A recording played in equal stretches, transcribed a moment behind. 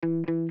Hello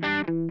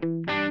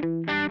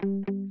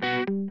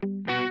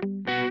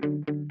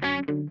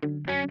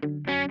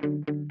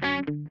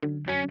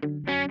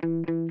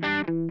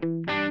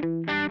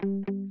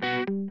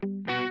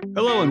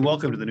and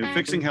welcome to the new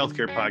Fixing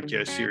Healthcare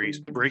podcast series,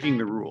 Breaking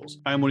the Rules.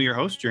 I'm one of your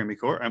hosts, Jeremy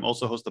Core. I'm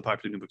also host of the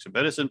Popular New Books of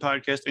Medicine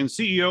podcast and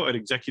CEO at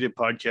Executive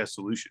Podcast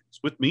Solutions.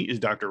 With me is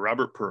Dr.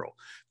 Robert Pearl.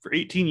 For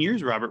 18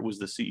 years, Robert was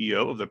the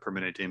CEO of the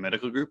Permanente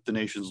Medical Group, the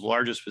nation's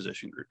largest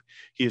physician group.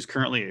 He is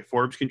currently a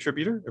Forbes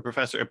contributor, a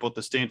professor at both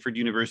the Stanford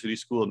University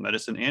School of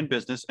Medicine and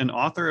Business, and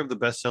author of the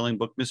best-selling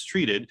book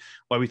Mistreated,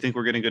 Why We Think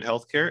We're Getting Good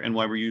Healthcare and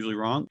Why We're Usually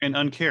Wrong, and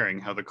Uncaring,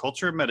 How the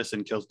Culture of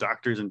Medicine Kills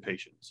Doctors and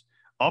Patients.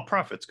 All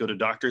profits go to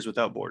Doctors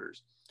Without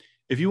Borders.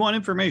 If you want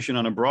information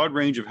on a broad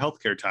range of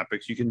healthcare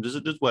topics, you can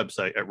visit this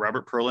website at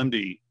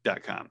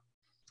robertpearlmd.com.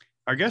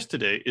 Our guest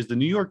today is the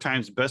New York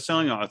Times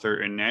bestselling author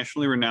and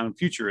nationally renowned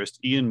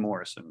futurist, Ian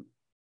Morrison.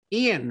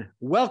 Ian,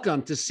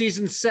 welcome to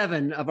season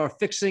 7 of our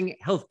Fixing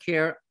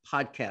Healthcare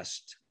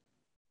podcast.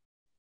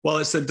 Well,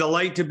 it's a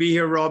delight to be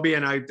here, Robbie,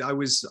 and I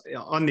was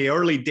on the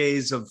early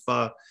days of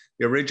the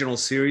original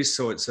series,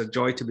 so it's a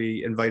joy to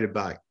be invited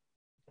back.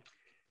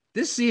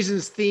 This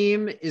season's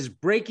theme is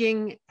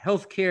breaking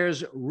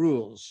healthcare's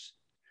rules.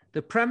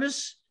 The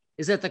premise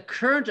is that the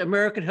current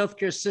American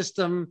healthcare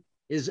system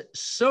is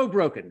so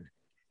broken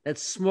that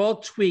small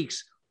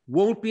tweaks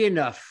won't be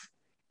enough,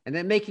 and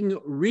that making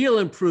real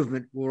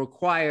improvement will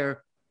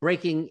require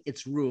breaking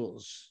its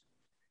rules.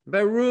 By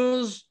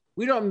rules,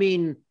 we don't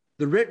mean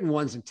the written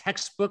ones in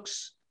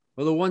textbooks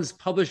or the ones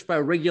published by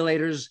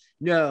regulators.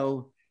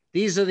 No,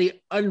 these are the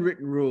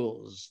unwritten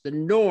rules, the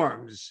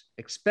norms,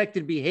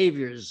 expected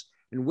behaviors,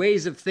 and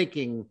ways of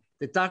thinking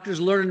that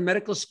doctors learn in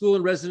medical school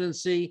and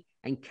residency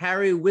and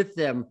carry with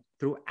them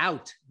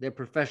throughout their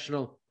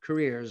professional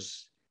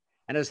careers.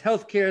 And as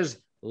healthcare's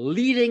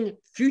leading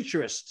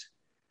futurist,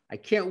 I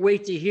can't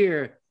wait to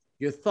hear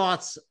your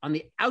thoughts on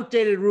the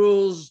outdated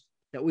rules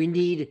that we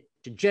need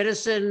to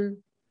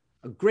jettison.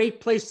 A great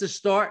place to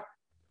start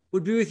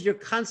would be with your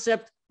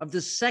concept of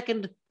the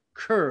second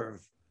curve.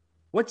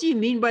 What do you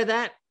mean by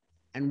that?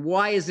 And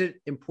why is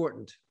it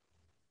important?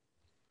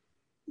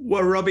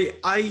 Well, Robbie,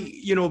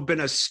 I've been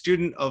a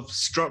student of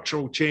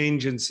structural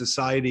change in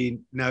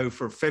society now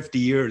for 50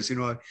 years.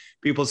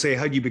 People say,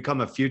 how do you become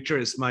a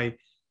futurist? My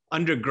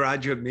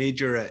undergraduate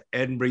major at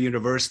Edinburgh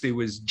University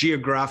was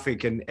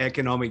geographic and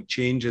economic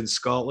change in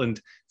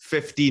Scotland,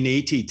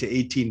 1580 to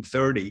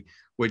 1830,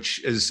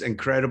 which is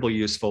incredibly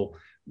useful,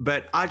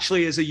 but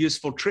actually is a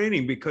useful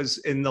training because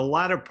in the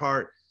latter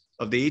part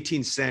of the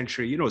 18th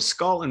century,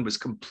 Scotland was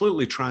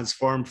completely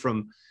transformed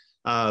from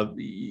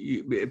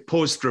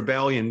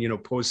post-rebellion,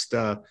 post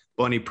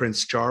Bonnie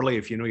Prince Charlie,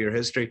 if you know your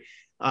history,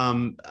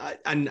 and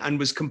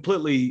was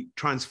completely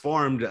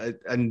transformed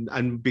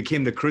and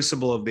became the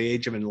crucible of the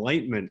Age of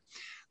Enlightenment.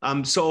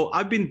 So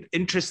I've been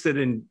interested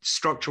in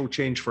structural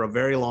change for a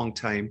very long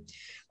time.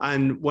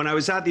 And when I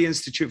was at the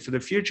Institute for the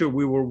Future,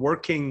 we were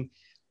working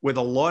with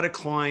a lot of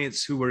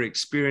clients who were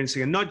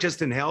experiencing, and not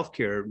just in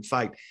healthcare, in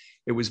fact,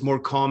 it was more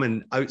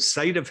common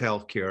outside of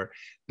healthcare,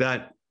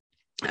 that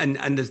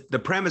And the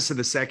premise of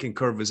the second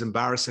curve was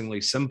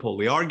embarrassingly simple.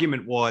 The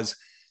argument was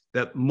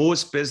that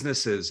most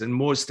businesses and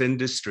most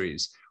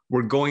industries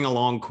were going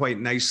along quite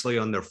nicely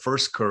on their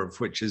first curve,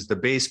 which is the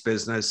base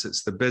business.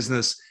 It's the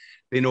business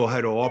they know how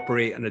to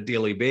operate on a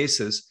daily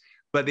basis,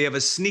 but they have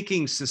a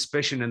sneaking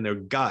suspicion in their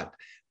gut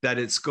that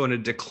it's going to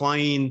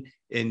decline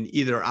in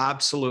either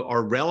absolute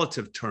or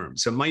relative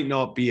terms. It might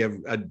not be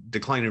a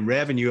decline in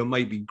revenue. It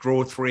might be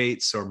growth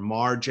rates or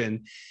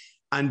margin,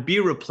 and be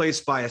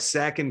replaced by a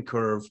second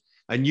curve,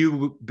 a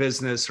new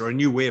business or a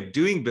new way of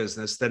doing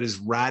business that is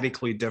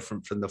radically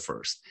different from the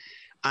first.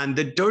 And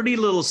the dirty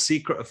little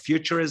secret of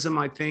futurism,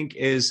 I think,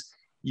 is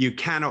you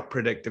cannot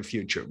predict the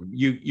future.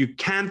 You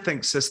can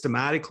think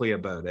systematically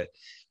about it.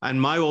 And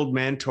my old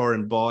mentor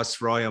and boss,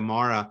 Roy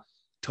Amara,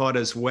 taught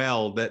us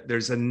well that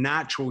there's a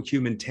natural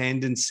human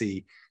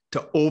tendency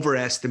to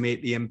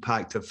overestimate the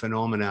impact of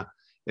phenomena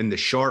in the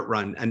short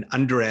run and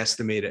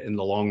underestimate it in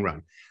the long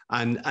run.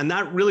 And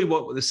that really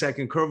what the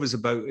second curve is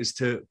about, is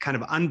to kind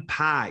of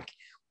unpack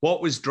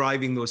what was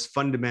driving those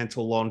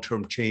fundamental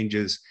long-term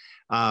changes.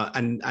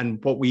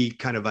 And what we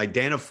kind of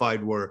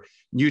identified were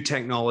new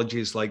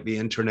technologies like the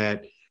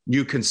internet,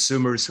 new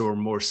consumers who are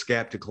more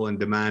skeptical and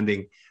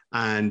demanding,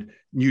 and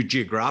new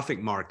geographic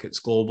markets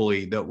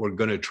globally that were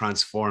going to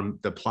transform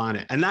the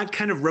planet. And that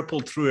kind of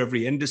rippled through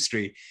every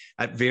industry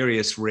at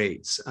various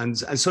rates. And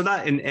so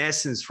that, in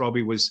essence,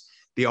 Robbie, was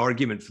the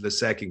argument for the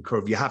second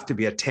curve. You have to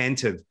be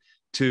attentive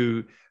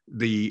to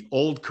the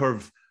old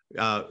curve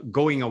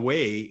going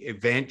away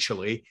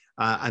eventually,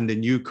 and the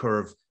new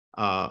curve,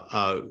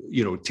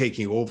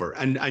 taking over.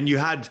 And you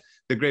had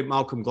the great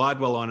Malcolm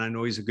Gladwell on. I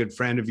know he's a good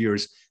friend of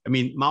yours. I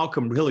mean,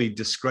 Malcolm really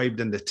described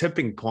in the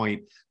tipping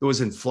point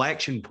those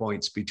inflection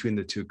points between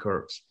the two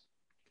curves.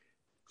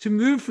 To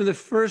move from the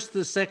first to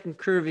the second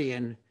curve,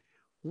 Ian,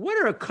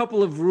 what are a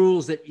couple of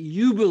rules that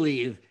you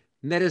believe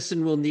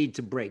medicine will need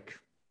to break?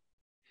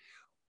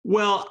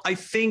 Well, I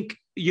think,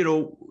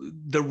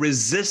 the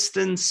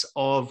resistance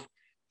of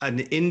an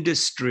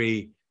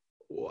industry,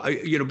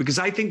 because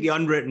I think the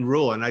unwritten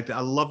rule, and I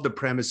love the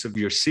premise of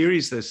your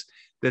series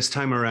this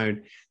time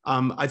around.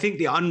 I think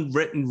the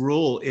unwritten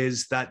rule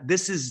is that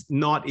this is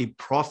not a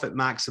profit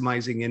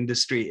maximizing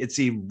industry. It's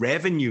a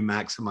revenue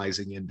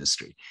maximizing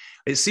industry.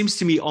 It seems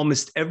to me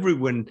almost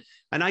everyone,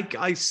 and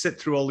I sit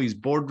through all these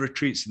board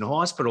retreats in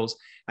hospitals,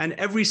 and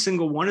every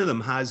single one of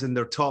them has in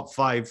their top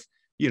 5,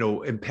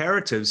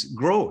 imperatives,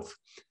 growth.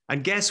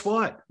 And guess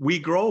what? We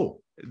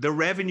grow. The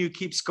revenue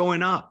keeps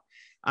going up.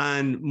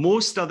 And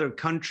most other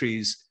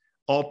countries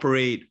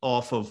operate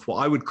off of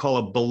what I would call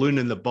a balloon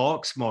in the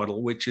box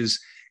model, which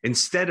is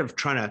instead of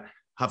trying to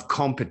have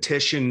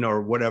competition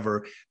or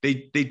whatever,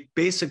 they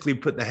basically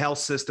put the health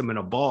system in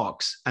a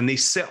box and they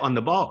sit on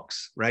the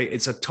box, right?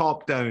 It's a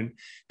top-down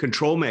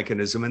control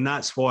mechanism. And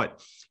that's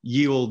what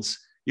yields,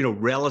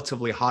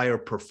 relatively higher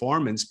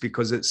performance,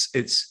 because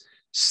it's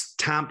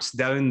tamps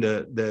down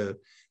the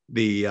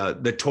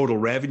total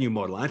revenue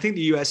model. And I think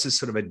the US is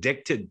sort of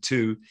addicted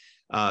to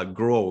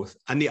growth.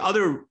 And the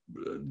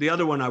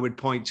other one I would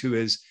point to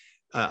is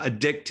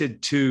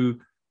addicted to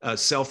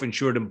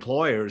self-insured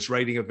employers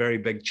writing a very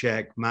big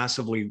check,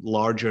 massively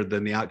larger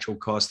than the actual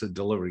cost of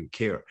delivering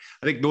care.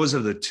 I think those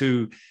are the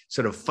two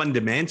sort of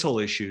fundamental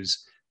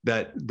issues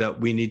that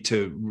we need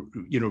to,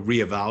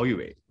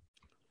 reevaluate.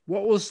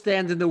 What will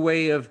stand in the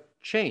way of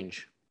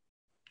change?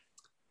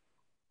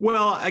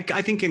 Well, I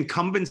think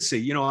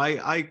incumbency.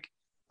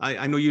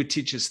 I know you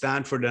teach at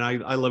Stanford, and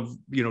I live,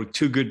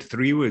 2 good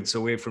 3 woods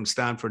away from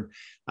Stanford.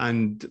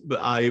 And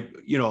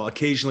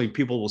occasionally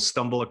people will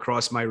stumble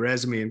across my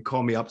resume and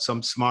call me up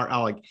some smart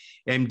aleck,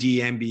 MD,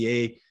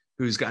 MBA,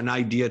 who's got an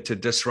idea to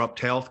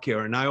disrupt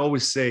healthcare. And I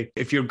always say,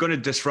 if you're going to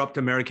disrupt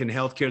American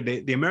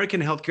healthcare, the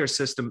American healthcare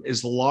system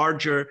is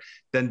larger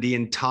than the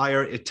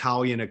entire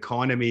Italian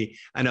economy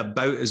and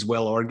about as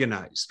well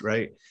organized,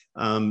 right?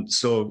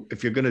 So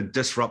if you're going to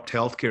disrupt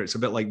healthcare, it's a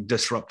bit like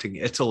disrupting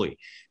Italy.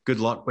 Good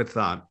luck with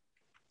that.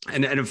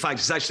 And in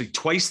fact, it's actually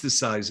twice the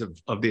size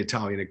of the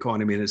Italian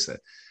economy, and it's the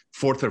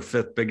 4th or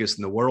 5th biggest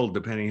in the world,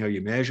 depending how you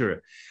measure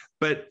it.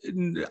 But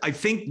I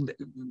think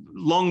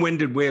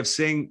long-winded way of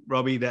saying,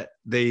 Robbie, that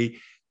the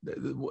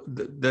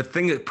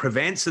thing that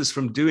prevents us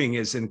from doing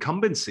is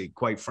incumbency,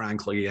 quite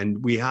frankly.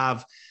 And we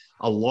have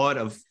a lot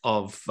of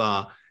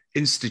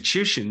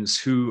institutions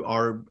who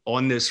are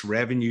on this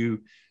revenue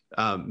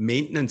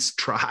maintenance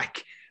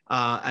track.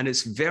 And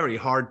it's very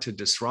hard to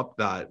disrupt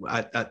that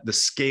at the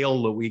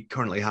scale that we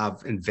currently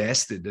have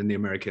invested in the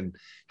American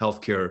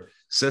healthcare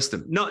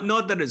system.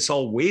 Not that it's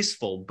all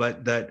wasteful,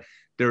 but that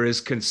there is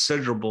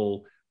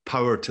considerable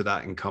power to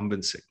that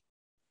incumbency.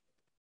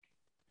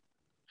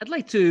 I'd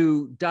like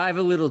to dive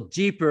a little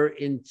deeper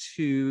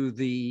into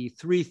the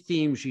 3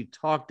 themes you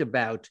talked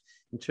about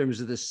in terms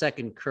of the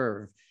second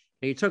curve.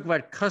 Now, you talk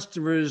about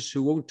customers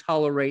who won't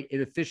tolerate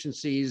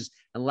inefficiencies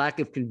and lack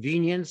of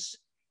convenience,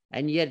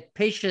 and yet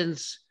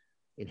patients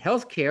in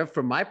healthcare,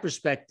 from my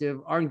perspective,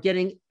 aren't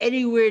getting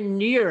anywhere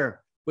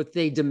near what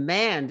they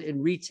demand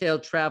in retail,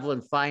 travel,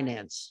 and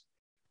finance.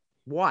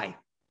 Why?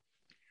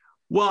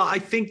 Well, I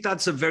think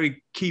that's a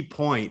very key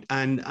point.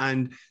 And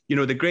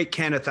the great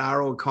Kenneth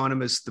Arrow,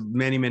 economist,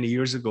 many, many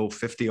years ago,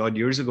 50 odd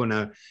years ago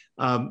now,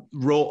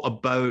 wrote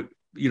about,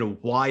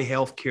 why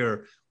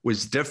healthcare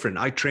was different.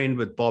 I trained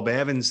with Bob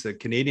Evans, the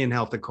Canadian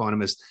health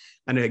economist.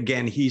 And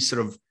again, he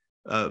sort of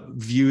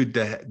viewed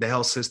the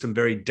health system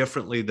very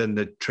differently than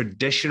the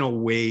traditional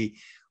way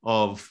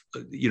of,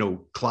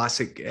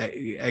 classic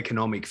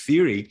economic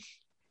theory.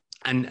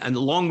 And a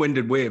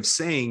long-winded way of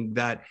saying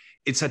that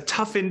it's a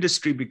tough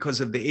industry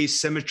because of the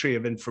asymmetry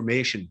of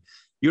information.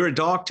 You're a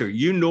doctor,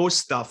 you know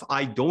stuff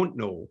I don't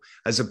know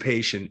as a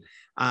patient.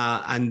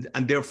 And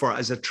therefore,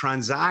 as a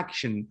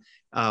transaction,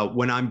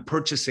 when I'm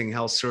purchasing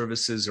health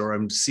services or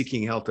I'm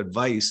seeking health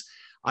advice,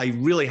 I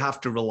really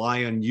have to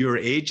rely on your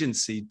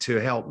agency to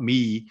help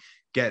me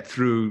get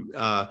through,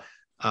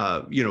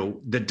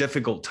 the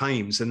difficult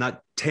times. And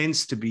that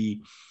tends to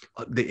be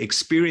the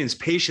experience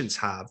patients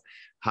have.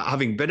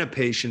 Having been a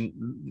patient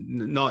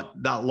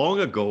not that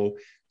long ago,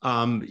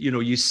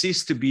 you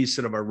cease to be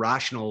sort of a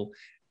rational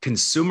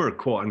consumer,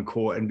 quote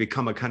unquote, and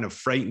become a kind of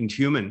frightened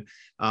human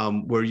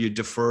where you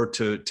defer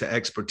to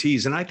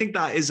expertise. And I think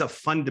that is a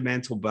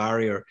fundamental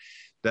barrier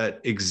that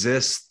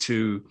exists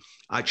to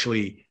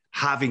actually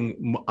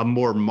having a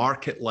more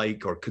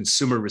market-like or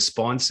consumer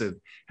responsive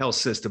health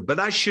system. But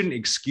that shouldn't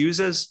excuse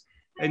us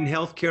in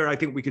healthcare. I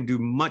think we can do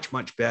much,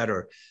 much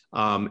better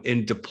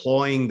in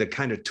deploying the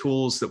kind of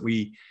tools that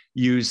we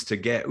use to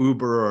get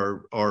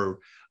Uber or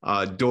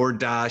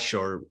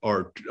DoorDash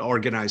or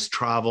organized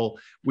travel.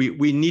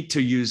 We need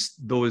to use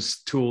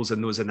those tools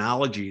and those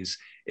analogies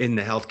in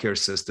the healthcare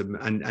system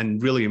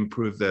and really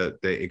improve the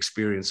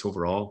experience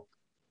overall.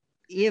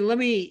 Ian, let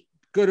me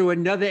go to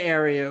another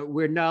area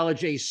where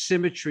knowledge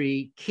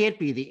asymmetry can't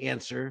be the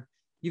answer.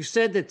 You've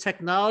said that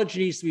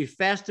technology needs to be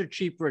faster,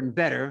 cheaper, and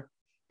better.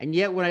 And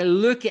yet when I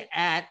look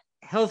at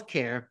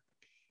healthcare,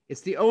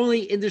 it's the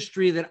only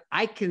industry that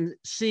I can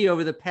see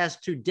over the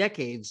past 2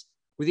 decades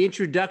with the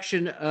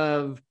introduction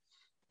of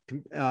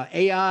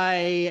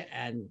AI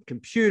and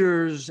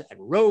computers and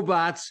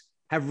robots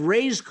have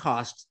raised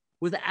costs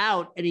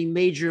without any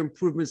major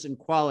improvements in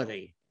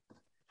quality.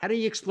 How do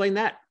you explain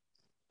that?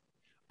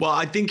 Well,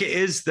 I think it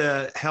is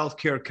the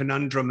healthcare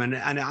conundrum, and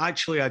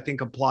actually I think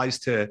applies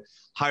to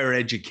higher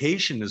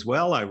education as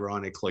well,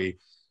 ironically.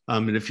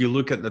 And if you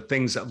look at the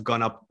things that have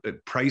gone up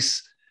at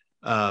price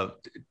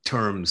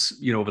terms,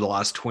 over the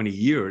last 20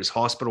 years,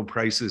 hospital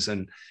prices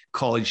and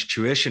college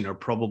tuition are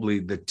probably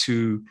the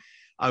two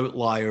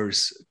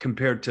outliers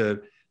compared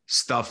to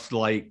stuff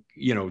like,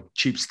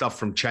 cheap stuff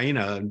from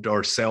China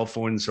or cell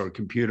phones or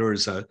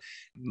computers.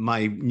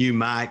 My new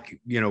Mac,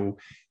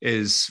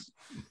 is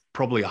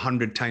probably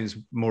 100 times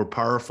more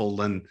powerful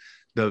than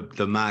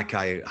the Mac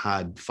I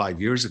had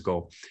 5 years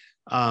ago.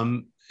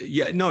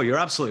 You're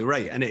absolutely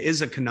right. And it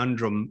is a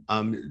conundrum.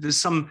 There's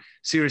some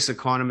serious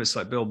economists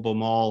like Bill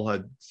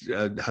Baumol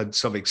had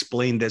sort of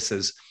explained this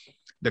as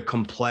the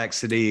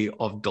complexity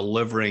of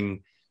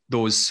delivering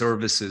those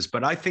services.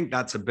 But I think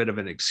that's a bit of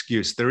an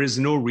excuse. There is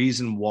no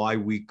reason why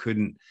we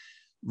couldn't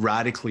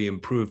radically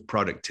improve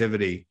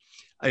productivity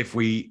if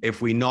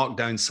we knock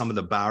down some of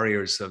the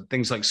barriers of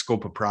things like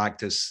scope of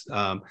practice,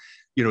 that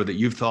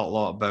you've thought a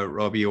lot about,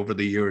 Robbie, over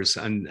the years,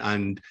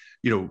 and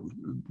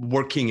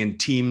working in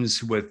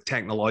teams with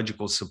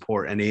technological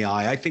support and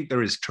AI. I think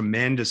there is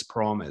tremendous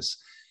promise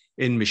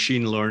in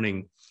machine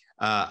learning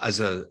as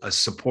a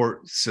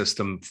support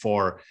system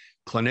for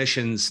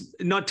clinicians,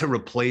 not to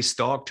replace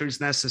doctors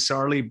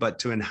necessarily, but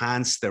to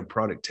enhance their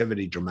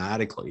productivity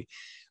dramatically.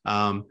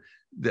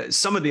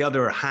 Some of the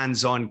other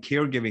hands-on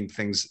caregiving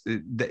things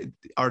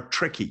are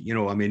tricky.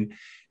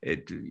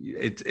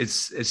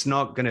 It's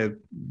not going to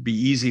be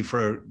easy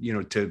for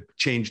to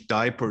change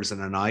diapers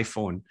on an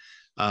iPhone,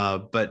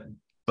 but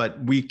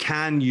we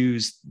can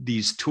use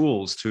these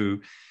tools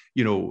to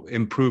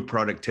improve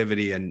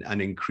productivity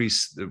and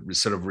increase the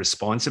sort of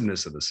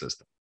responsiveness of the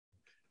system.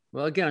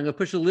 Well, again, I'm going to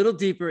push a little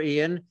deeper,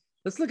 Ian.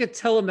 Let's look at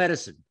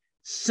telemedicine.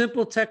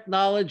 Simple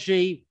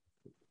technology,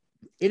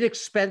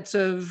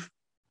 inexpensive.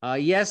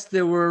 Yes,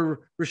 there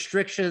were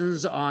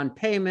restrictions on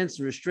payments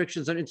and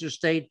restrictions on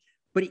interstate,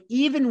 but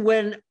even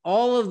when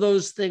all of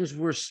those things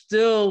were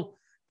still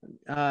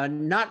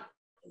not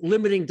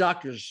limiting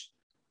doctors,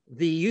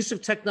 the use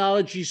of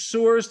technology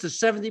soars to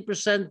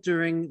 70%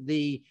 during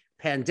the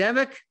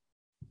pandemic.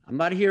 I'm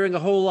not hearing a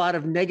whole lot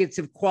of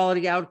negative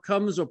quality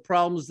outcomes or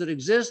problems that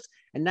exist.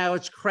 And now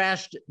it's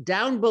crashed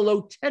down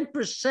below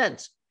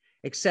 10%,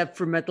 except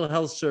for mental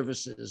health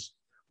services.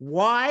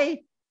 Why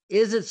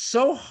is it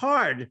so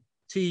hard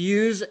to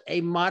use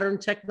a modern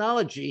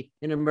technology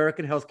in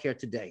American healthcare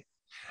today?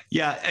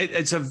 Yeah,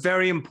 it's a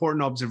very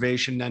important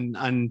observation.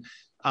 And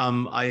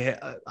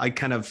I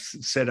kind of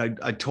said,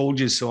 I told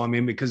you so.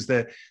 Because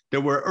there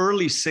were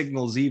early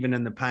signals even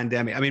in the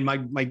pandemic.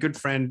 My good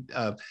friend,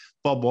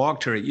 Bob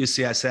Wachter at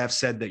UCSF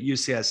said that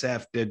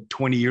UCSF did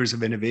 20 years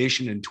of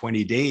innovation in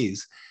 20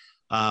 days.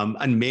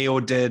 And Mayo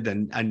did,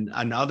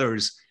 and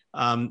others.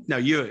 Now,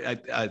 you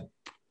at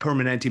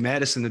Permanente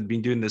Medicine had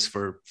been doing this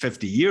for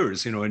 50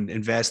 years, and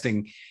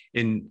investing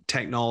in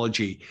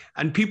technology,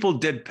 and people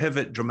did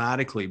pivot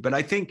dramatically. But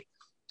I think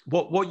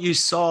what you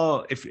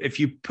saw, if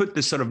you put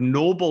the sort of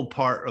noble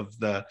part of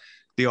the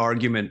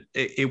argument,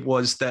 it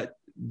was that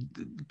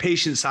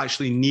patients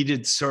actually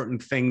needed certain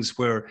things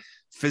where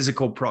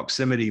physical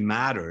proximity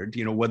mattered.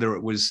 Whether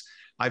it was,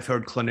 I've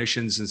heard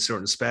clinicians in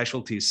certain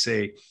specialties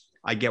say,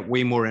 I get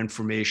way more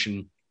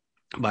information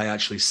by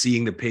actually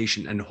seeing the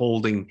patient and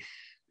holding,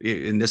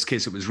 in this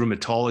case, it was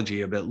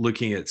rheumatology, about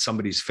looking at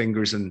somebody's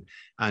fingers and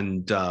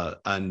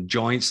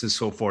joints and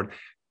so forth,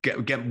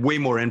 get way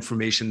more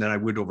information than I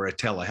would over a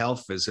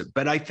telehealth visit.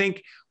 But I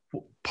think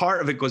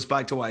part of it goes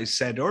back to what I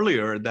said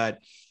earlier, that,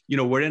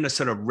 we're in a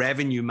sort of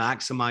revenue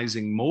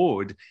maximizing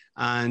mode,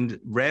 and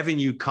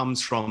revenue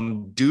comes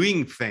from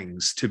doing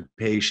things to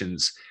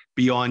patients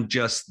beyond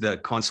just the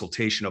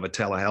consultation of a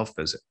telehealth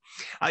visit.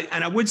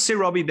 I would say,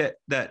 Robbie,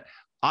 that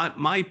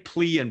my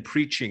plea and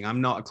preaching, I'm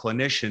not a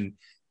clinician,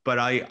 but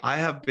I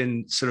have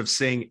been sort of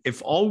saying,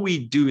 if all we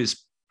do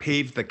is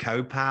pave the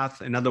cow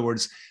path, in other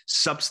words,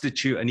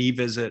 substitute an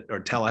e-visit or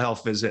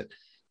telehealth visit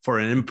for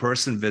an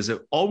in-person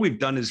visit, all we've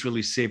done is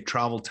really save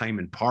travel time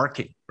and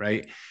parking,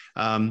 right?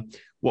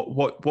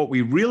 What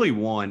we really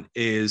want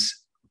is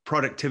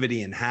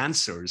productivity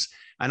enhancers.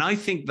 And I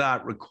think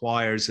that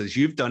requires, as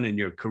you've done in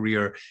your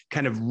career,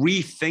 kind of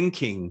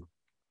rethinking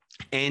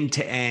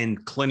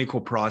end-to-end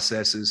clinical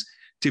processes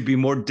to be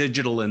more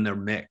digital in their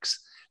mix.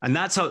 And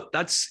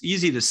that's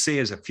easy to say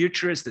as a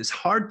futurist. It's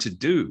hard to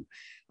do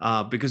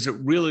because it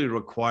really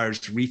requires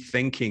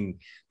rethinking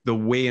the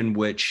way in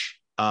which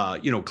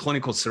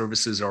clinical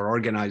services are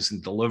organized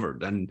and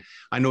delivered. And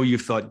I know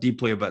you've thought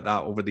deeply about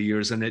that over the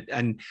years.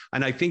 And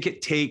I think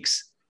it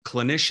takes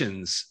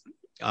clinicians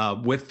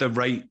with the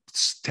right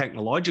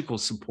technological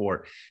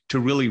support to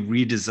really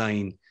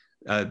redesign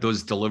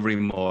those delivery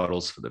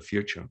models for the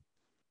future.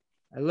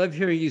 I love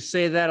hearing you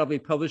say that. I'll be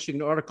publishing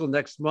an article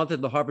next month in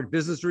the Harvard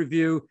Business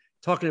Review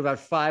talking about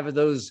 5 of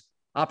those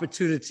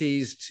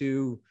opportunities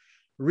to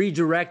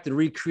redirect and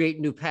recreate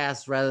new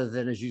paths rather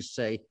than, as you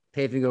say,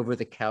 paving over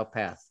the cow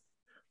path.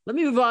 Let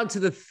me move on to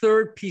the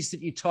third piece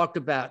that you talked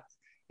about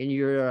in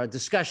your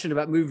discussion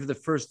about moving from the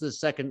first to the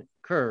second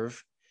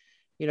curve.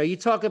 You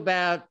talk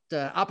about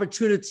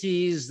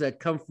opportunities that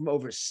come from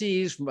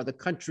overseas, from other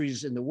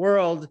countries in the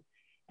world,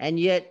 and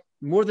yet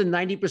more than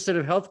 90%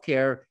 of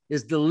healthcare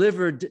is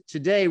delivered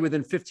today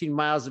within 15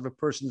 miles of a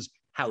person's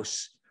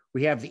house.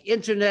 We have the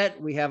internet,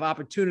 we have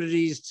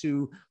opportunities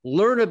to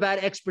learn about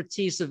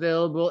expertise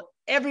available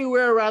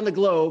everywhere around the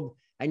globe,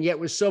 and yet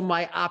we're so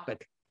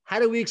myopic. How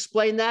do we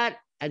explain that,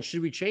 and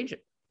should we change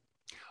it?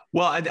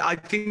 Well, I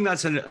think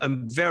that's a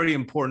very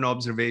important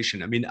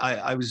observation. I mean,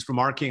 I was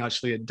remarking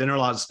actually at dinner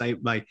last night,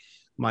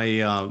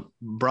 my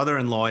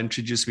brother-in-law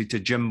introduced me to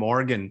Jim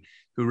Morgan,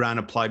 who ran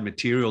Applied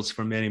Materials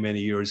for many, many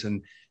years.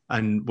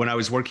 And when I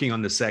was working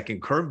on the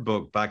Second Curve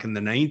book back in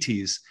the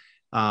 90s,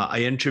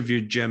 I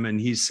interviewed Jim,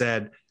 and he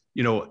said,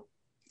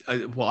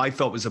 what I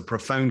thought was a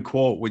profound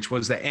quote, which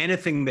was that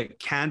anything that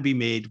can be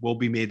made will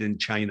be made in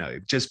China,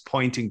 just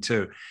pointing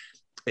to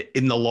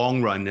in the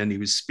long run. And he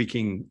was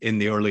speaking in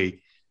the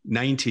early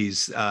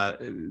 90s,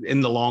 in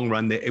the long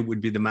run, it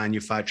would be the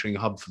manufacturing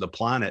hub for the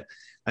planet.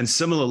 And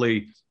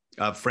similarly,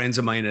 friends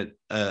of mine at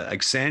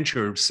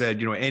Accenture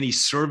said, any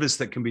service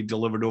that can be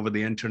delivered over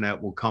the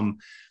internet will come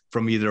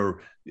from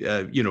either,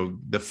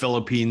 the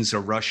Philippines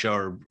or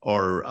Russia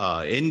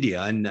or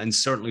India. And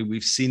certainly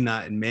we've seen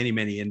that in many,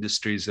 many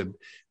industries.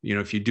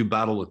 If you do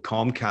battle with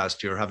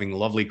Comcast, you're having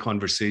lovely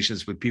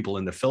conversations with people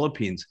in the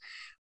Philippines.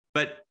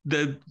 But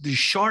the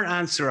short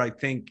answer, I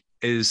think,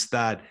 is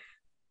that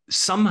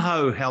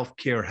somehow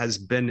healthcare has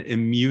been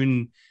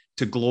immune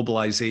to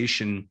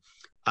globalization,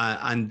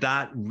 and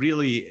that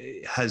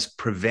really has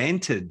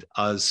prevented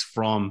us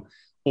from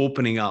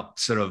opening up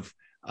sort of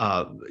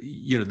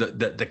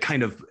the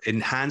kind of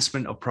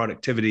enhancement of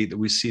productivity that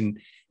we've seen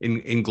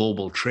in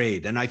global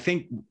trade. And I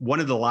think one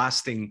of the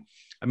lasting,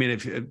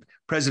 if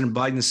President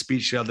Biden's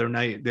speech the other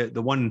night,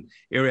 the one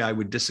area I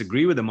would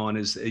disagree with him on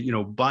is,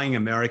 buying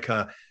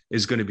America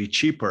is going to be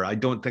cheaper. I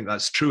don't think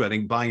that's true. I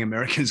think buying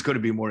American is going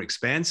to be more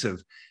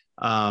expensive.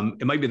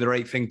 It might be the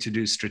right thing to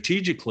do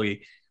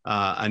strategically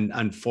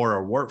and for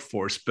our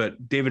workforce.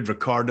 But David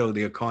Ricardo,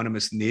 the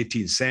economist in the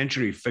 18th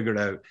century, figured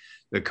out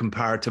the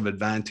comparative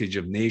advantage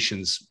of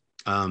nations.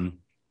 And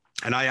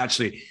I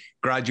actually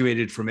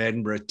graduated from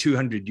Edinburgh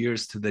 200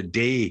 years to the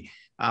day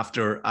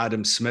after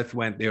Adam Smith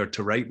went there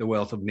to write The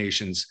Wealth of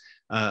Nations.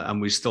 And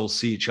we still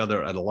see each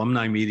other at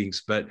alumni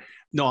meetings. But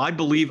no, I'm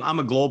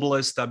a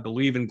globalist. I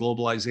believe in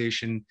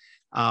globalization.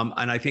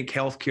 And I think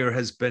healthcare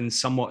has been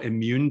somewhat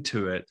immune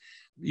to it.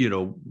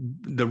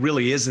 There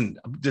really isn't,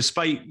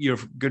 despite your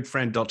good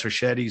friend Dr.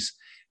 Shetty's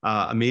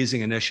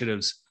amazing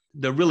initiatives,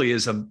 there really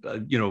is a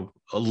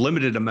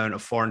limited amount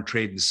of foreign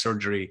trade and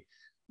surgery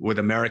with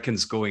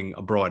Americans going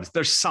abroad.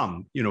 There's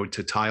some, to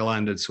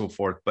Thailand and so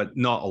forth, but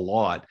not a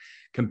lot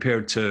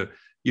compared to,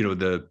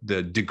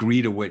 the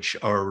degree to which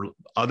our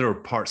other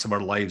parts of our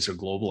lives are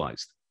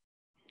globalized.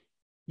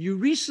 You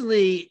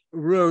recently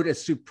wrote a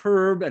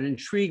superb and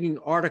intriguing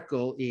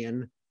article,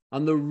 Ian,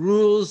 on the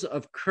rules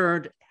of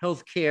current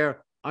healthcare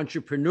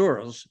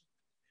entrepreneurs,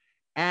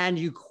 and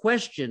you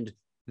questioned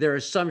their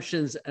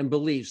assumptions and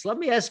beliefs. Let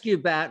me ask you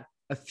about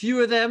a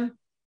few of them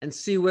and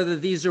see whether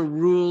these are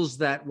rules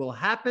that will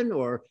happen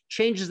or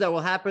changes that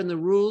will happen in the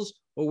rules,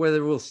 or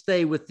whether we'll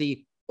stay with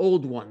the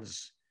old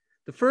ones.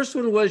 The first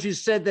one was, you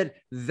said that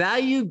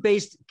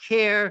value-based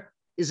care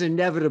is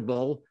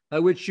inevitable, by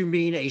which you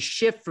mean a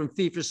shift from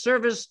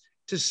fee-for-service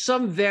to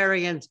some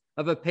variant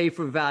of a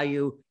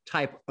pay-for-value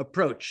type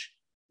approach.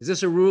 Is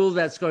this a rule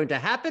that's going to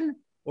happen,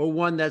 or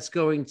one that's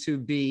going to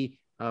be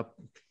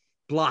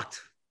blocked?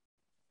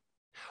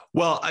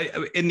 Well,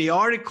 in the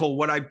article,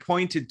 what I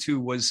pointed to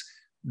was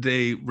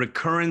the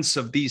recurrence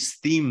of these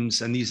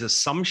themes and these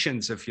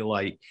assumptions, if you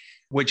like,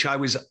 which I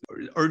was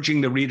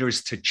urging the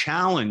readers to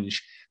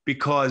challenge.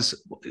 Because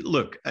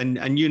look, and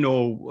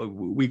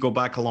we go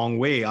back a long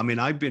way.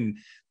 I've been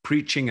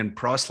preaching and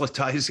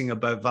proselytizing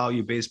about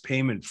value-based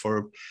payment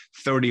for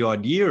 30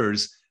 odd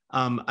years.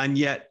 And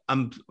yet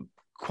I'm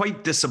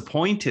quite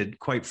disappointed,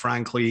 quite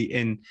frankly,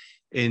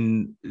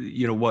 in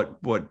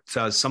what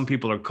some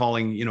people are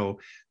calling,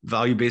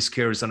 value-based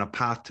care is on a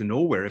path to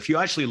nowhere. If you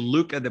actually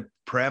look at the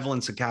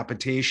prevalence of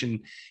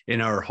capitation in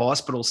our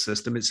hospital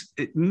system, it's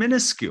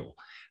minuscule.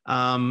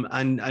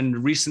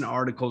 And recent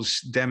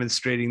articles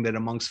demonstrating that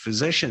amongst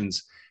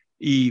physicians,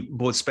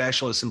 both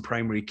specialists and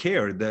primary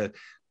care,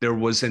 there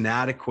was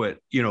inadequate,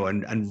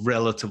 and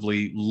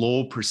relatively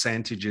low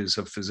percentages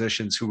of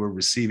physicians who were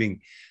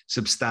receiving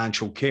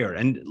substantial care.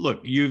 And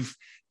look, you've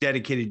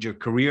dedicated your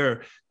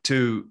career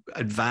to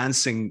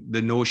advancing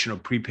the notion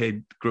of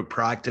prepaid group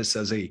practice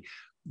as a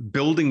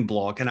building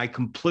block, and I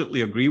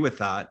completely agree with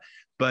that.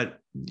 But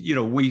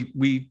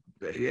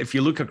if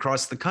you look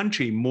across the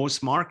country,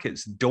 most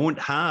markets don't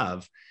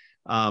have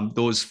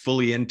those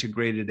fully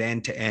integrated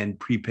end-to-end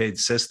prepaid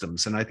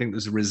systems. And I think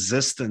there's a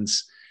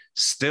resistance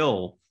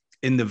still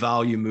in the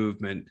value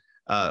movement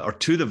or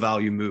to the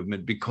value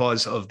movement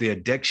because of the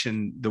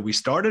addiction that we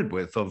started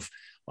with of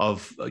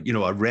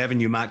a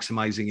revenue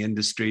maximizing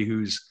industry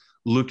whose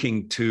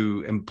looking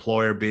to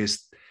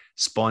employer-based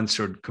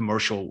sponsored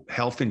commercial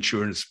health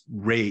insurance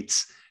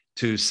rates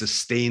to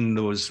sustain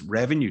those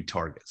revenue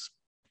targets.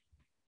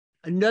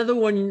 Another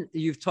one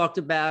you've talked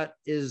about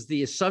is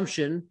the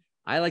assumption.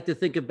 I like to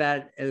think about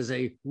it as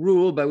a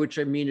rule, by which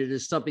I mean it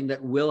is something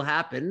that will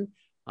happen,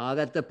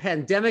 that the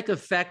pandemic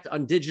effect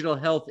on digital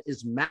health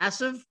is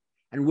massive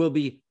and will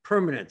be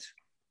permanent.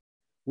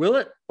 Will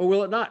it or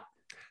will it not?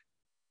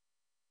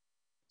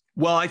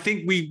 Well, I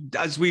think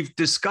as we've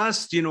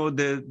discussed,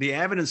 the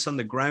evidence on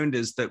the ground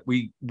is that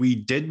we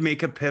did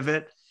make a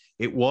pivot.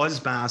 It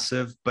was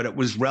massive, but it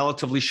was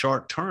relatively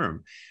short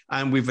term.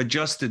 And we've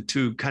adjusted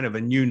to kind of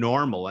a new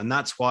normal. And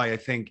that's why I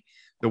think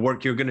the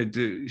work you're going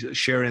to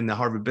share in the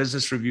Harvard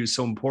Business Review is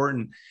so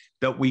important,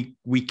 that we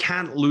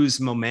can't lose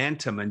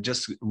momentum and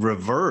just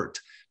revert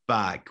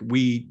back.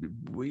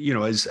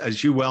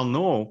 As you well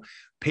know,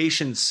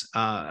 patients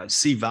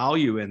see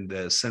value in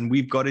this, and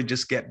we've got to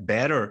just get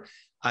better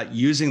at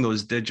using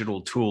those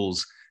digital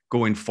tools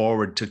going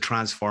forward to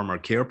transform our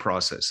care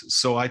processes.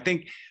 So I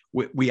think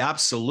we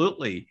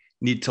absolutely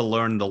need to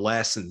learn the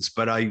lessons,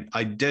 but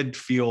I did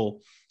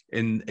feel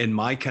in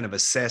my kind of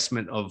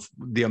assessment of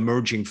the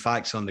emerging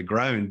facts on the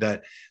ground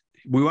that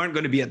we weren't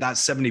going to be at that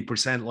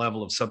 70%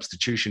 level of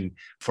substitution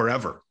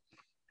forever.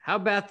 How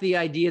about the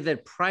idea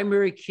that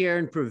primary care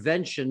and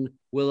prevention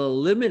will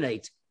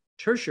eliminate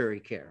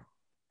tertiary care?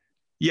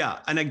 Yeah,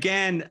 and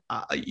again,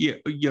 I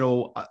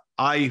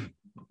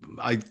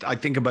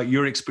think about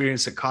your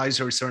experience at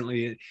Kaiser,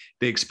 certainly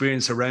the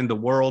experience around the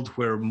world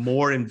where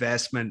more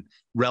investment,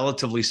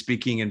 relatively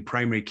speaking, in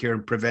primary care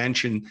and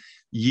prevention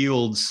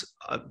yields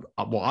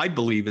what I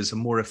believe is a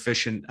more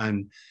efficient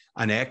and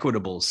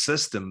equitable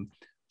system.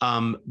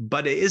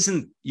 But it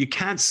isn't, you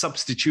can't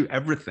substitute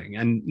everything,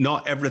 and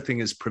not everything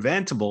is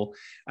preventable.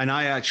 And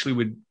I actually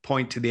would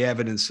point to the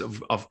evidence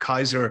of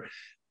Kaiser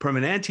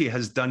Permanente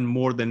has done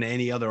more than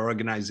any other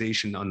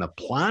organization on the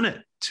planet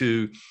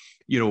to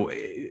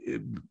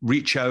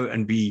reach out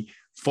and be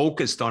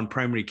focused on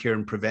primary care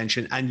and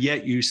prevention. And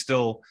yet you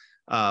still,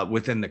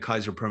 within the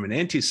Kaiser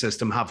Permanente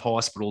system, have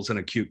hospitals and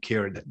acute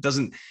care that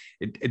doesn't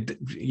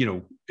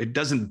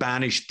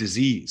banish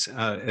disease,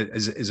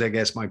 is I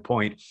guess my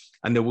point.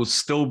 And there will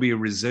still be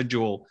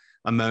residual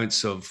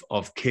amounts of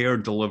care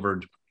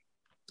delivered,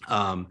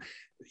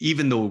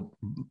 even though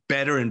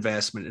better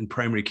investment in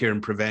primary care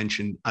and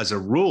prevention as a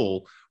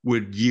rule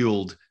would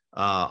yield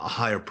a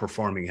higher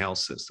performing health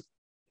system.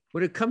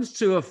 When it comes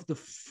to the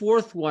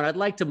fourth one, I'd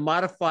like to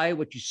modify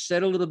what you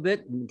said a little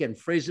bit and again,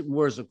 phrase it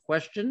more as a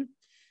question.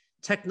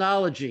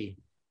 Technology,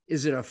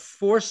 is it a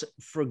force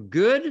for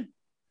good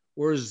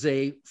or is it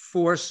a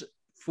force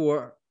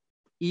for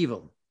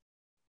evil?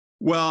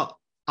 Well,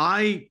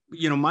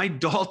 my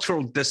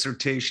doctoral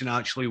dissertation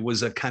actually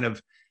was a kind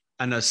of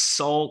an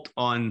assault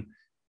on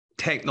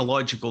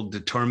technological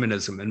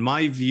determinism. And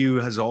my view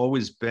has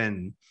always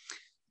been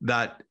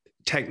that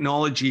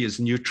technology is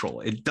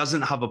neutral. It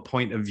doesn't have a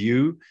point of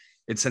view.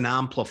 It's an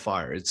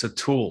amplifier. It's a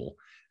tool.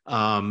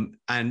 And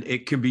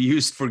it can be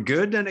used for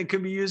good and it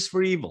can be used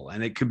for evil.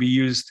 And it could be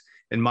used,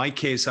 in my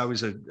case, I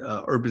was an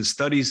urban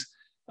studies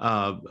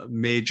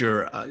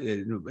major,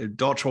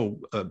 doctoral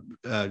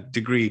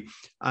degree.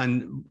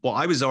 And what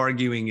I was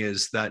arguing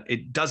is that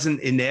it doesn't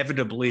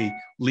inevitably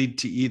lead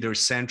to either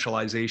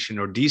centralization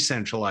or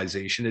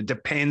decentralization. It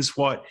depends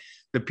what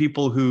the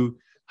people who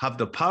have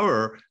the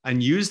power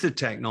and use the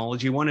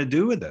technology want to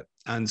do with it.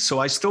 And so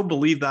I still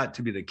believe that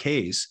to be the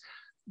case.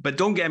 But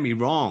don't get me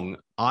wrong,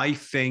 I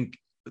think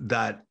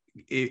that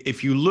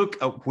if you look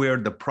at where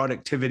the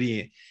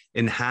productivity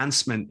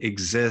enhancement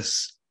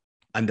exists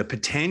and the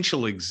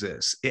potential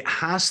exists, it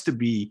has to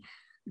be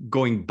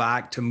going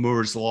back to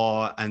Moore's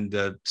law and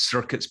the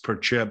circuits per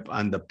chip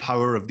and the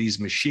power of these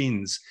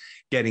machines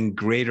getting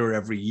greater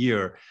every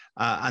year,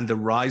 and the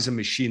rise of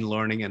machine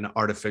learning and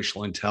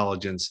artificial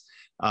intelligence.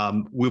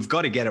 We've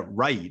got to get it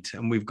right,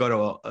 and we've got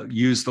to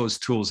use those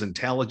tools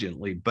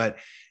intelligently. But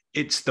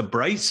it's the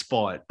bright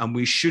spot, and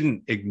we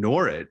shouldn't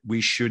ignore it.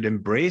 We should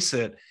embrace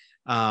it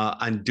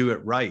and do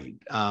it right.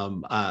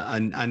 And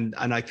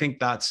I think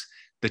that's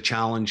the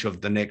challenge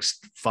of the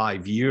next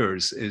 5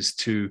 years, is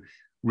to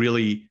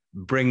really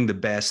bring the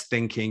best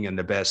thinking and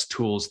the best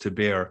tools to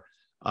bear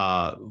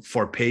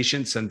for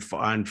patients and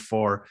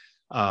for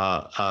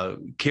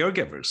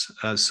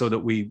caregivers, so that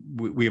we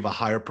have a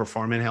higher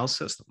performing health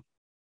system.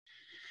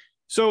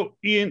 So,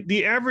 Ian,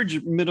 the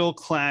average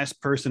middle-class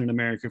person in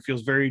America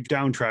feels very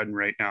downtrodden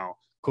right now.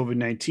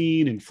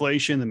 COVID-19,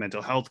 inflation, the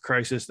mental health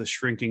crisis, the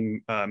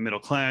shrinking middle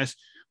class.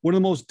 One of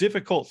the most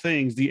difficult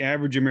things the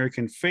average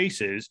American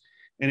faces,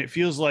 and it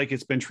feels like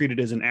it's been treated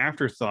as an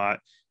afterthought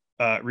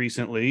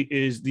recently,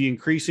 is the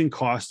increasing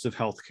costs of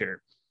healthcare.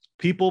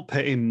 People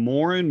pay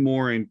more and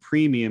more in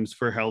premiums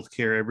for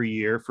healthcare every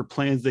year for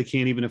plans they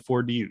can't even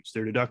afford to use.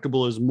 Their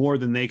deductible is more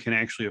than they can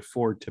actually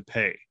afford to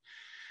pay.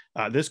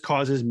 This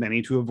causes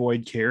many to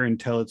avoid care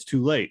until it's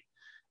too late.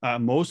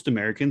 Most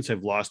Americans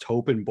have lost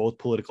hope in both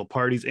political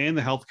parties and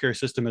the healthcare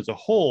system as a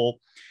whole.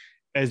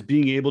 as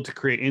being able to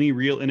create any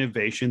real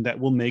innovation that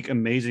will make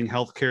amazing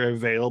healthcare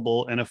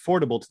available and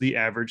affordable to the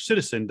average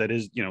citizen that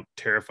is,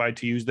 terrified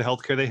to use the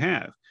healthcare they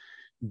have.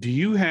 Do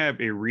you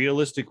have a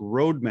realistic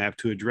roadmap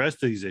to address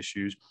these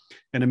issues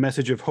and a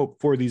message of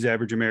hope for these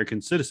average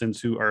American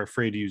citizens who are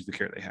afraid to use the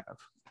care they have?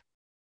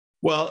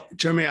 Well,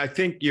 Jeremy, I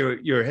think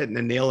you're hitting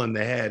the nail on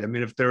the head. I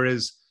mean, if there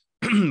is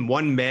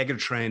one mega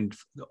trend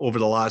over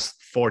the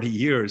last 40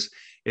 years,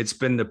 it's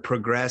been the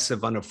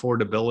progressive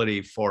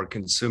unaffordability for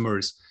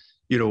consumers.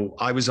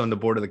 I was on the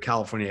board of the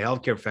California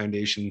Healthcare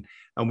Foundation,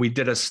 and we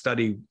did a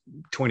study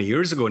 20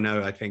 years ago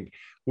now, I think,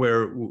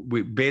 where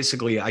we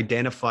basically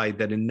identified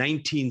that in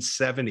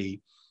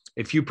 1970,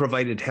 if you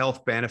provided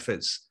health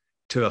benefits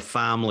to a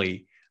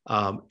family,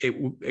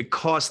 it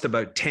cost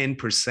about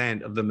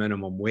 10% of the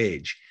minimum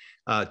wage.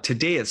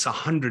 Today, it's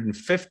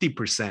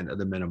 150% of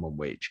the minimum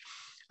wage.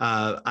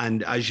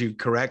 And as you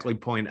correctly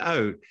point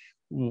out,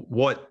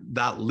 what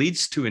that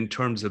leads to in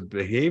terms of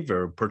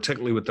behavior,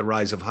 particularly with the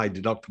rise of high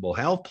deductible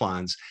health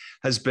plans,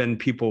 has been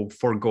people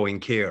foregoing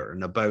care.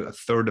 And about a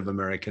third of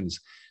Americans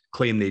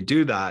claim they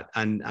do that.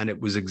 And it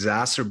was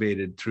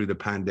exacerbated through the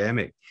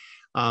pandemic.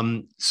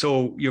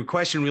 So your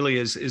question really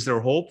is there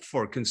hope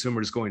for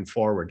consumers going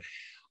forward?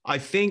 I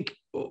think,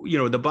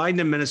 the Biden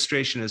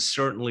administration has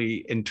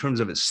certainly, in terms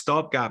of its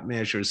stopgap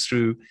measures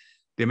through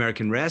the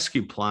American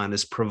Rescue Plan,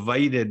 has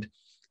provided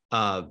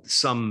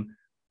some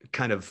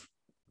kind of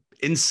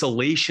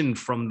insulation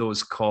from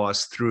those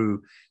costs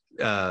through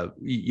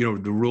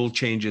the rule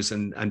changes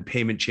and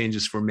payment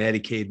changes for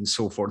Medicaid and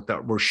so forth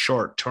that were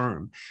short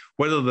term,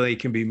 whether they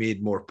can be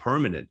made more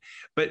permanent.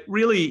 But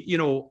really,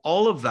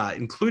 all of that,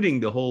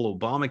 including the whole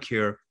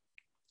Obamacare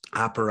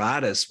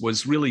apparatus,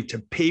 was really to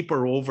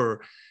paper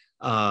over,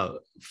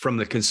 from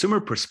the consumer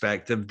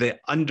perspective, the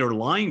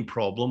underlying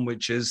problem,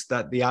 which is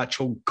that the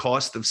actual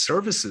cost of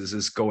services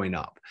is going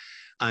up.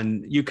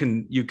 And you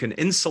can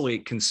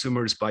insulate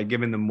consumers by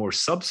giving them more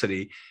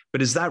subsidy,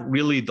 but is that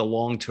really the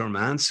long-term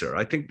answer?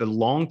 I think the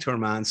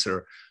long-term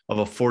answer of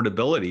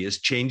affordability is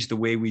change the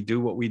way we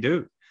do what we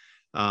do,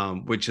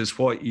 which is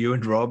what you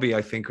and Robbie,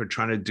 I think, are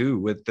trying to do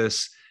with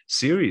this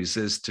series,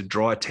 is to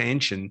draw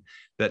attention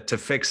that to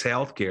fix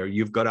healthcare,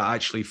 you've got to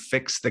actually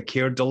fix the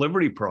care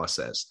delivery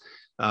process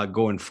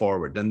going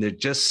forward. And they're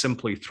just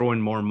simply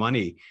throwing more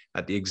money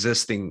at the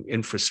existing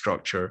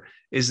infrastructure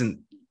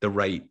isn't the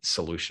right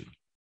solution.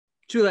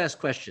 Two last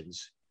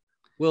questions.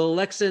 Will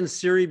Alexa and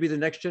Siri be the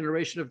next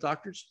generation of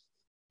doctors?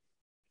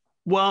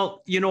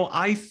 Well,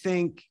 I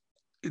think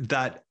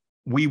that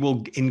we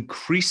will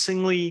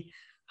increasingly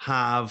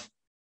have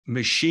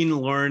machine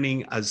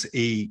learning as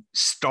a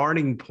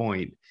starting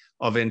point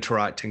of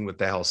interacting with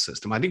the health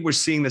system. I think we're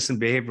seeing this in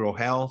behavioral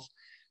health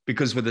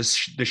because with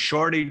the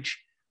shortage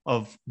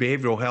of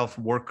behavioral health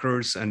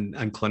workers and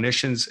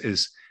clinicians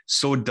is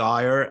so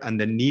dire and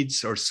the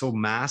needs are so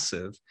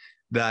massive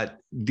that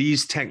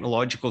these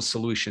technological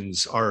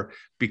solutions are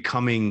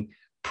becoming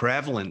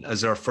prevalent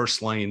as our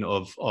first line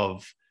of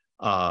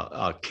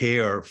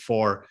care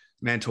for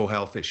mental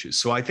health issues.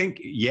 So I think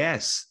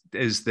yes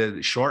is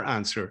the short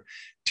answer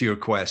to your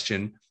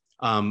question,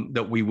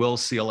 that we will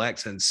see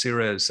Alexa and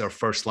Siri as our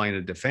first line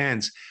of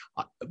defense,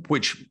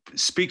 which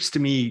speaks to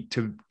me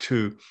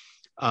to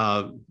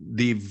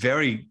the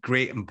very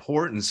great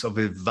importance of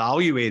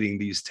evaluating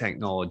these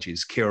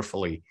technologies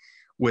carefully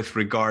with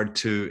regard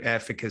to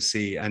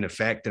efficacy and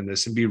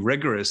effectiveness, and be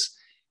rigorous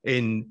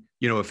in,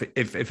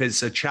 if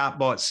it's a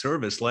chatbot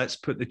service, let's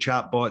put the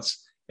chatbots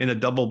in a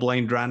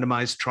double-blind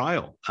randomized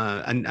trial.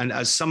 And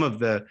as some of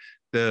the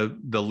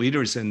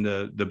leaders in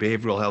the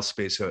behavioral health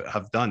space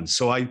have done.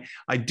 So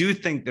I do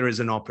think there is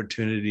an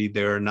opportunity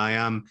there, and I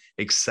am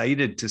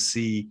excited to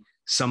see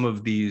some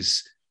of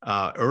these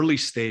early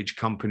stage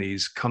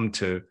companies come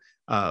to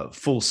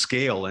full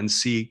scale and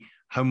see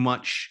how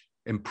much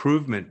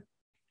improvement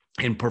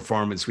in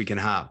performance we can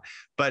have.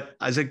 But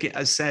as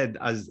I said,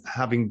 as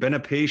having been a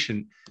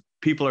patient,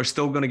 people are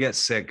still going to get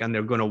sick, and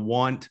they're going to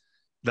want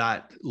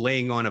that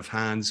laying on of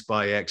hands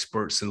by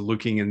experts and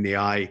looking in the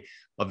eye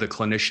of the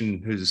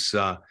clinician who's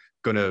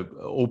going to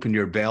open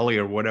your belly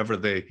or whatever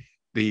the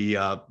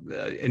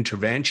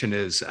intervention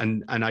is.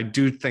 And I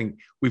do think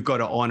we've got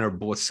to honor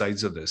both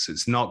sides of this.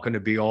 It's not going to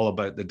be all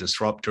about the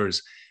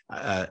disruptors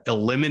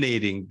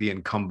eliminating the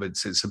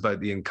incumbents. It's about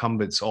the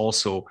incumbents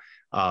also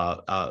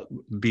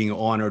being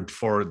honored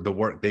for the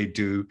work they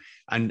do,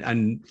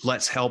 and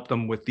let's help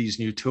them with these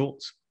new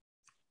tools.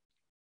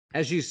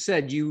 As you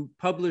said, you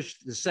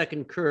published The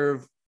Second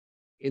Curve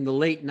in the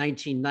late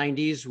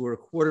 1990s. We're a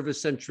quarter of a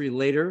century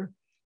later.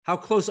 How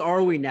close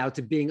are we now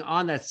to being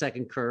on that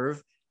second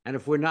curve? And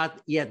if we're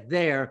not yet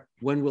there,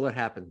 when will it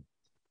happen?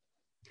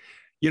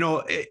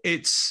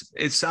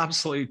 It's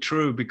absolutely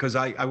true, because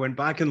I went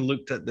back and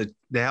looked at the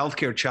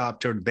healthcare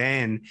chapter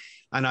then,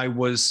 and I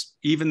was,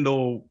 even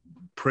though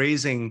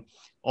praising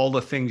all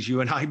the things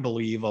you and I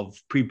believe of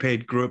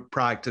prepaid group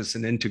practice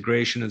and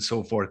integration and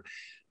so forth,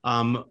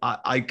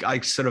 I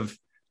sort of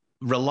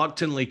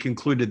reluctantly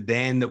concluded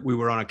then that we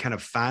were on a kind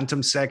of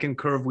phantom second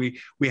curve. We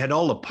had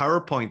all the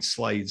PowerPoint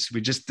slides,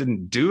 we just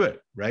didn't do it,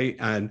 right?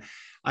 And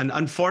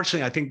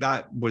unfortunately, I think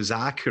that was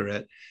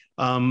accurate.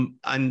 And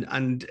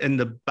in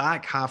the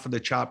back half of the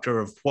chapter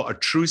of what a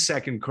true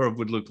second curve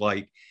would look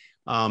like,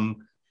 I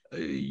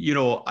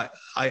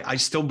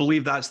still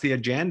believe that's the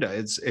agenda.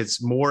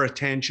 It's more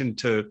attention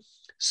to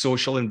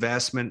social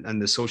investment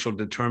and the social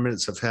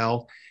determinants of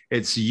health.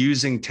 It's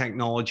using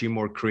technology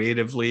more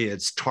creatively.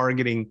 It's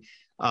targeting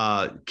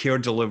care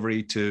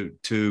delivery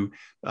to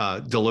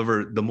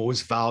deliver the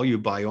most value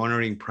by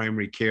honoring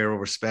primary care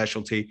over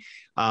specialty.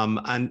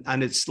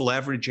 And it's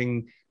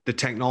leveraging the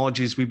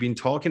technologies we've been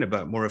talking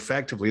about more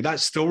effectively. That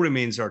still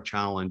remains our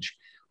challenge,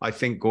 I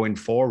think, going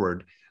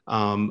forward.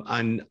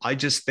 And I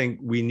just think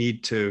we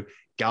need to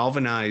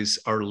galvanize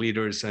our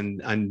leaders,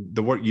 and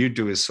the work you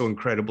do is so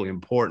incredibly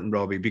important,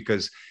 Robbie,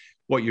 because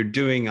what you're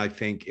doing, I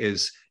think,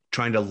 is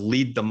trying to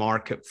lead the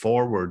market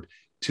forward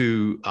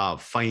to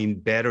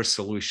find better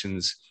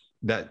solutions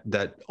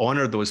that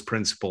honor those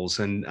principles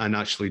and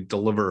actually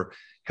deliver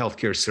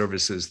healthcare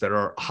services that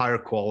are higher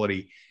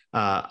quality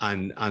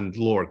and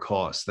lower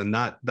cost. And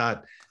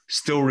that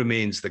still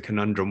remains the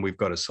conundrum we've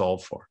got to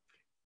solve for.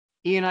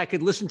 Ian, I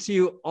could listen to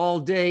you all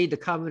day. The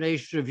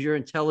combination of your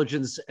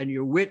intelligence and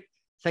your wit.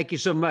 Thank you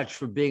so much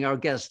for being our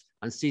guest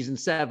on season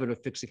 7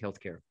 of Fixing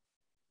Healthcare. It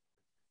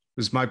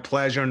was my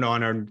pleasure and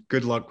honor, and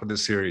good luck with the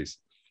series.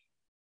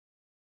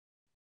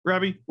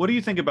 Robbie, what do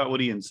you think about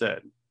what Ian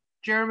said?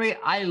 Jeremy,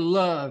 I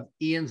love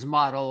Ian's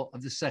model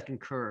of the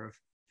second curve.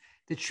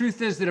 The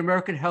truth is that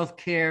American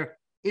healthcare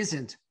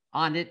isn't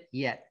on it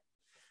yet.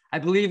 I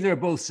believe there are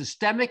both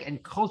systemic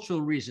and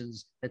cultural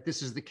reasons that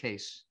this is the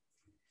case.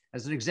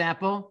 As an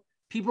example,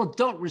 people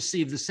don't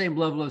receive the same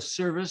level of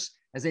service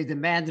as they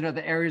demand in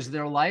other areas of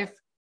their life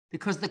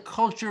because the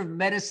culture of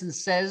medicine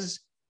says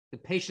the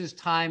patient's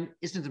time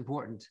isn't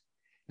important,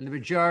 and the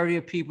majority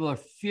of people are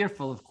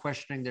fearful of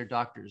questioning their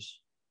doctors.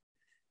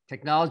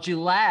 Technology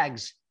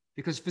lags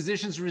because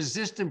physicians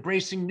resist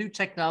embracing new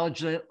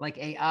technology like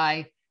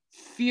AI,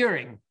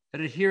 fearing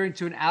that adhering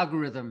to an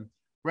algorithm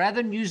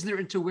rather than use their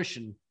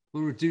intuition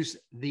will reduce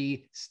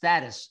the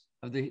status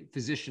of the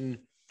physician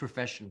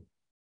profession.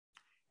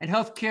 And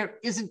healthcare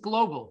isn't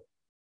global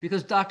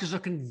because doctors are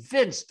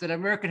convinced that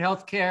American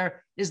healthcare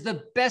is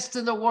the best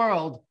in the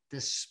world,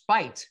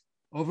 despite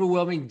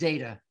overwhelming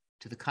data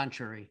to the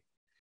contrary.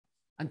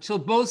 Until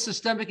both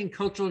systemic and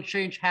cultural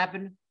change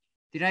happen,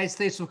 the United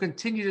States will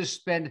continue to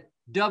spend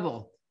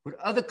double what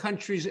other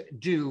countries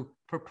do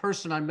per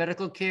person on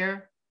medical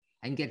care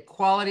and get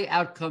quality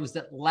outcomes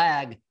that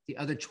lag the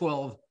other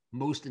 12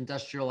 most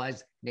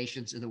industrialized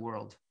nations in the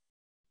world.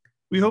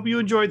 We hope you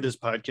enjoyed this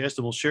podcast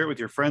and will share it with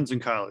your friends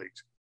and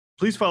colleagues.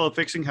 Please follow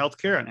Fixing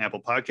Healthcare on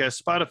Apple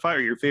Podcasts, Spotify, or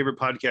your favorite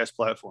podcast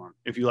platform.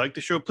 If you like the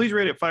show, please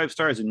rate it 5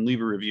 stars and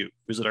leave a review.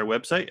 Visit our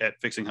website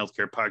at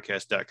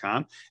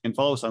fixinghealthcarepodcast.com and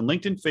follow us on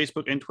LinkedIn,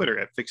 Facebook, and Twitter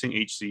at Fixing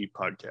HC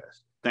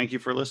Podcast. Thank you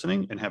for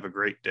listening and have a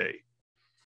great day.